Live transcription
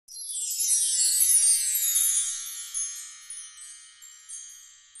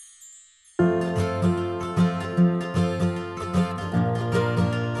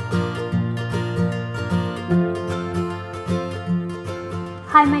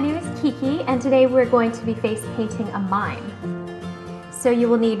Hi, my name is Kiki, and today we're going to be face painting a mime. So you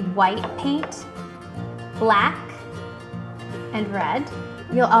will need white paint, black, and red.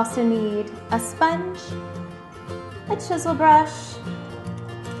 You'll also need a sponge, a chisel brush,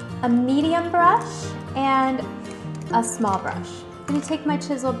 a medium brush, and a small brush. I'm going to take my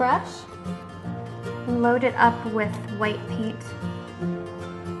chisel brush and load it up with white paint.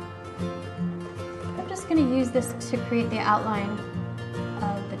 I'm just going to use this to create the outline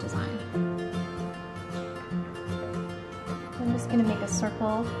of the design. I'm just going to make a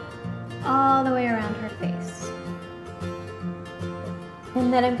circle all the way around her face.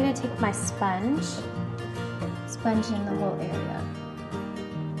 And then I'm going to take my sponge in the whole area.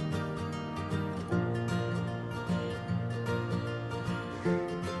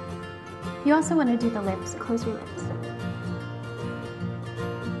 You also want to do the lips. Close your lips.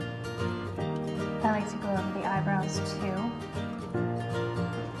 I like to go over the eyebrows too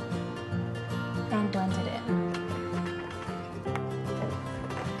and blend it in.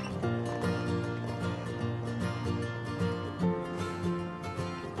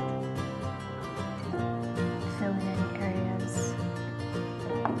 Fill in any areas.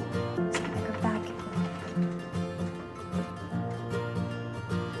 Just gonna go back.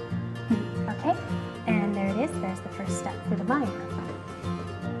 Okay, and there it is. There's the first step for the mime.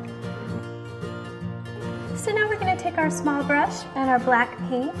 So now we're going to take our small brush and our black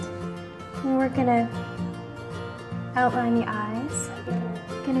paint, and we're going to outline the eyes.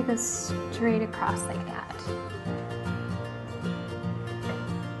 We're going to go straight across like that.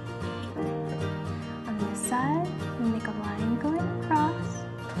 On this side, we make a line going across.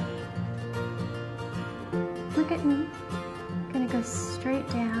 Look at me. I'm going to go straight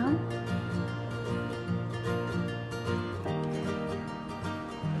down.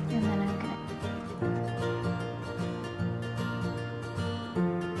 And then I'm going to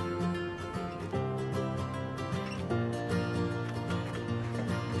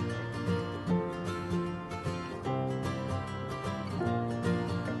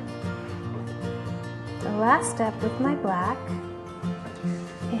the last step with my black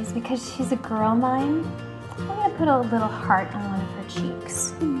is, because she's a girl mime, I'm going to put a little heart on one of her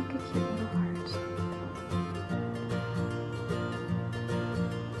cheeks. Make a cute little heart.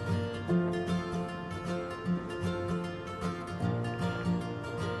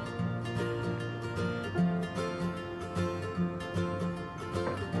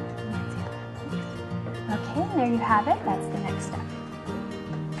 Let's see how that looks. Okay, and there you have it. That's the next step.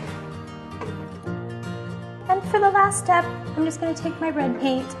 And for the last step, I'm just going to take my red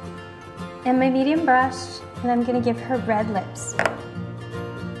paint and my medium brush, and I'm going to give her red lips.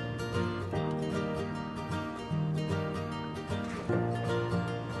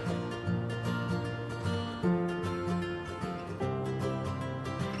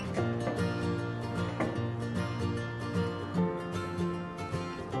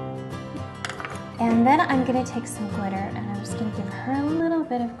 And then I'm going to take some glitter, and I'm just going to give her a little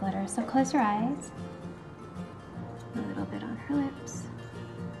bit of glitter. So close your eyes. A little bit on her lips.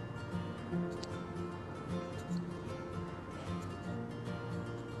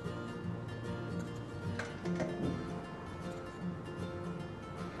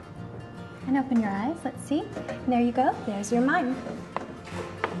 And open your eyes. Let's see. And there you go. There's your mime.